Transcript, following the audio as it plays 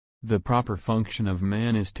The proper function of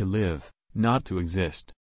man is to live, not to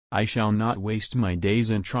exist. I shall not waste my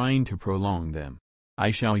days in trying to prolong them.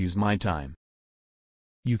 I shall use my time.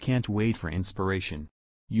 You can't wait for inspiration.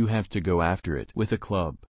 You have to go after it with a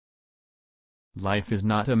club. Life is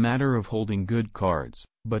not a matter of holding good cards,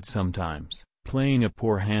 but sometimes playing a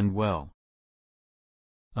poor hand well.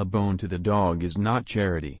 A bone to the dog is not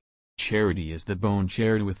charity. Charity is the bone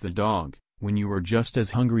shared with the dog, when you are just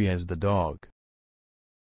as hungry as the dog.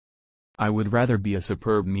 I would rather be a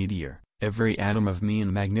superb meteor, every atom of me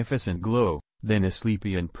in magnificent glow, than a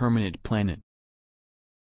sleepy and permanent planet.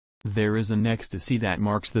 There is an ecstasy that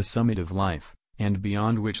marks the summit of life, and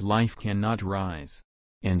beyond which life cannot rise.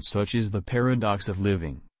 And such is the paradox of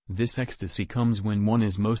living. This ecstasy comes when one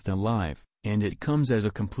is most alive, and it comes as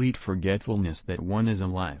a complete forgetfulness that one is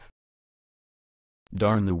alive.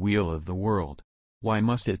 Darn the wheel of the world. Why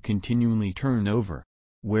must it continually turn over?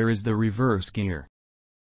 Where is the reverse gear?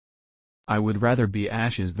 I would rather be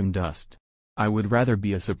ashes than dust. I would rather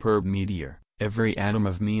be a superb meteor, every atom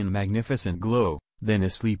of me in magnificent glow, than a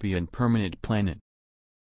sleepy and permanent planet.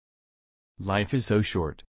 Life is so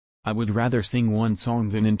short. I would rather sing one song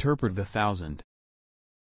than interpret 1,000.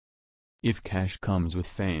 If cash comes with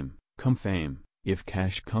fame, come fame. If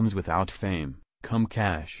cash comes without fame, come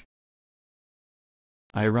cash.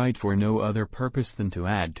 I write for no other purpose than to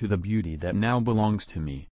add to the beauty that now belongs to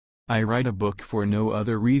me. I write a book for no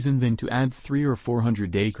other reason than to add 300 or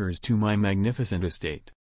 400 acres to my magnificent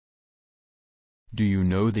estate. Do you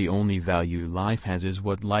know the only value life has is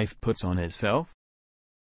what life puts on itself?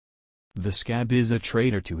 The scab is a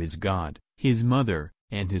traitor to his God, his mother,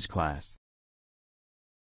 and his class.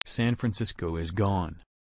 San Francisco is gone.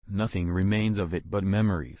 Nothing remains of it but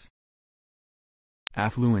memories.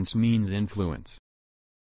 Affluence means influence.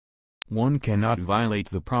 One cannot violate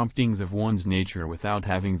the promptings of one's nature without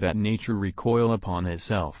having that nature recoil upon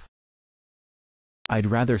itself.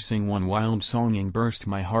 I'd rather sing one wild song and burst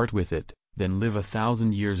my heart with it, than live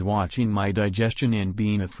 1,000 years watching my digestion and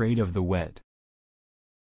being afraid of the wet.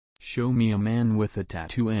 Show me a man with a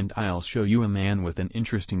tattoo and I'll show you a man with an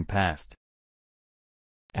interesting past.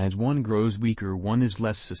 As one grows weaker, one is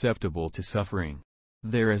less susceptible to suffering.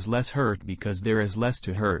 There is less hurt because there is less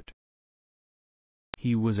to hurt.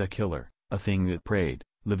 He was a killer, a thing that preyed,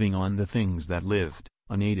 living on the things that lived,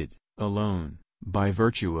 unaided, alone, by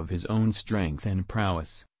virtue of his own strength and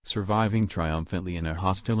prowess, surviving triumphantly in a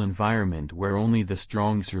hostile environment where only the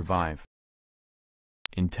strong survive.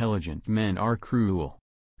 Intelligent men are cruel.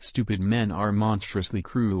 Stupid men are monstrously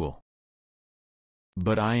cruel.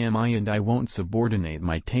 But I am I, and I won't subordinate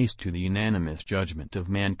my taste to the unanimous judgment of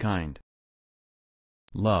mankind.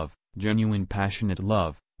 Love, genuine passionate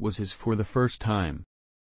love, was his for the first time.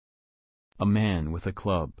 A man with a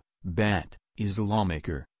club, bat, is a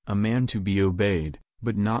lawmaker, a man to be obeyed,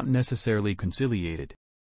 but not necessarily conciliated.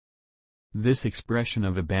 This expression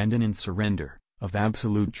of abandon and surrender, of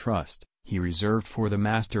absolute trust, he reserved for the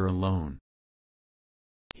master alone.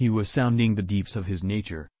 He was sounding the deeps of his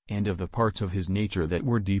nature, and of the parts of his nature that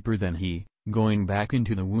were deeper than he, going back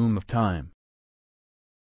into the womb of time.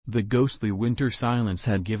 The ghostly winter silence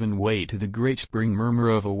had given way to the great spring murmur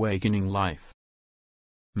of awakening life.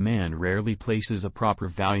 Man rarely places a proper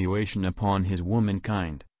valuation upon his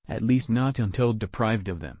womankind, at least not until deprived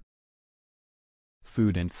of them.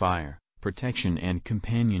 Food and fire, protection and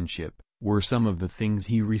companionship, were some of the things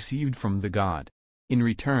he received from the god. In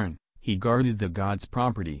return, he guarded the god's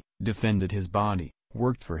property, defended his body,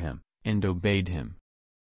 worked for him, and obeyed him.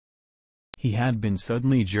 He had been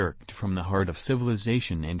suddenly jerked from the heart of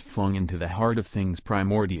civilization and flung into the heart of things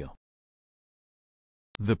primordial.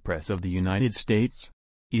 The press of the United States?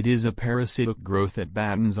 It is a parasitic growth that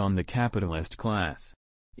battens on the capitalist class.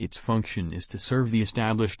 Its function is to serve the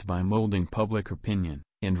established by molding public opinion,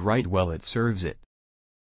 and right well it serves it.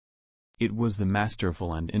 It was the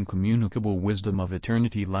masterful and incommunicable wisdom of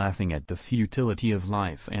eternity laughing at the futility of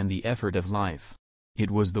life and the effort of life. It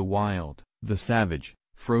was the wild, the savage,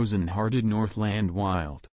 frozen-hearted Northland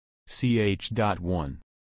wild. Ch.1.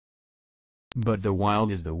 But the wild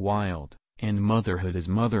is the wild, and motherhood is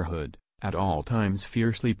motherhood, at all times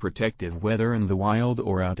fiercely protective whether in the wild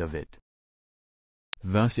or out of it.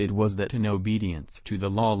 Thus it was that in obedience to the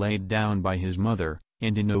law laid down by his mother,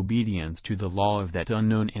 and in obedience to the law of that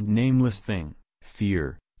unknown and nameless thing,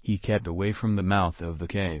 fear, he kept away from the mouth of the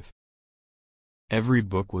cave. Every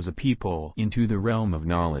book was a peephole into the realm of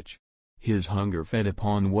knowledge. His hunger fed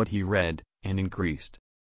upon what he read, and increased.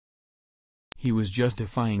 He was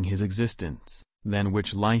justifying his existence, than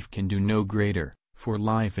which life can do no greater, for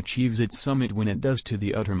life achieves its summit when it does to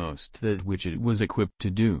the uttermost that which it was equipped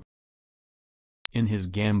to do. In his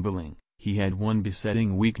gambling, He had one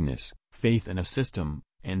besetting weakness, faith in a system,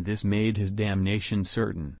 and this made his damnation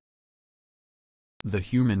certain. The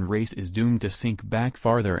human race is doomed to sink back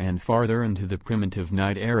farther and farther into the primitive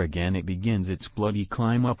night ere again it begins its bloody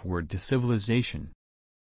climb upward to civilization.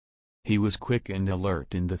 He was quick and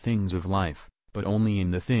alert in the things of life, but only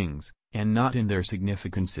in the things, and not in their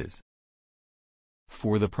significances.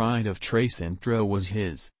 For the pride of Tracentro was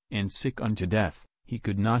his, and sick unto death, he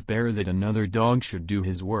could not bear that another dog should do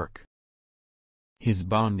his work. His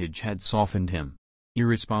bondage had softened him.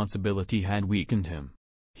 Irresponsibility had weakened him.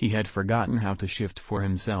 He had forgotten how to shift for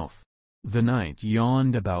himself. The night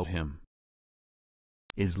yawned about him.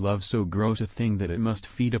 Is love so gross a thing that it must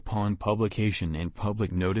feed upon publication and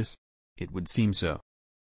public notice? It would seem so.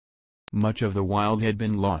 Much of the wild had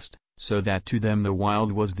been lost, so that to them the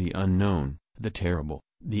wild was the unknown, the terrible,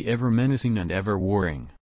 the ever menacing and ever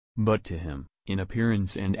warring. But to him, in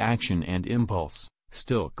appearance and action and impulse,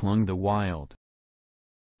 still clung the wild.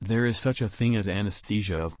 There is such a thing as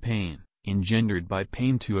anesthesia of pain, engendered by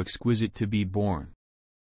pain too exquisite to be borne.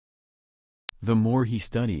 The more he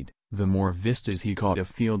studied, the more vistas he caught of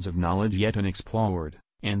fields of knowledge yet unexplored,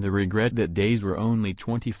 and the regret that days were only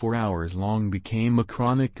 24 hours long became a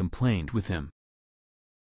chronic complaint with him.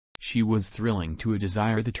 She was thrilling to a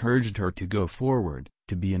desire that urged her to go forward,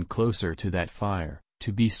 to be in closer to that fire,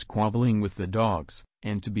 to be squabbling with the dogs,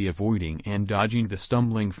 and to be avoiding and dodging the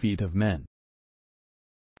stumbling feet of men.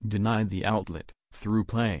 Denied the outlet, through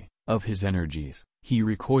play, of his energies, he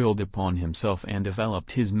recoiled upon himself and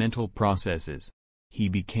developed his mental processes. He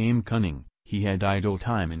became cunning, he had idle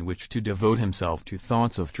time in which to devote himself to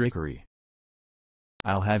thoughts of trickery.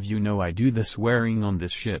 I'll have you know I do the swearing on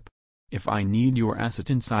this ship. If I need your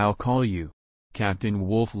assistance I'll call you. Captain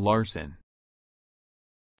Wolf Larsen.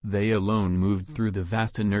 They alone moved through the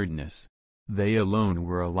vast inertness. They alone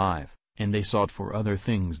were alive, and they sought for other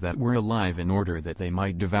things that were alive in order that they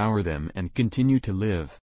might devour them and continue to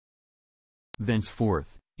live.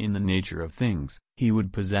 Thenceforth, in the nature of things, he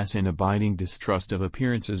would possess an abiding distrust of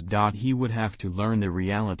appearances. He would have to learn the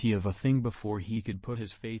reality of a thing before he could put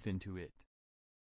his faith into it.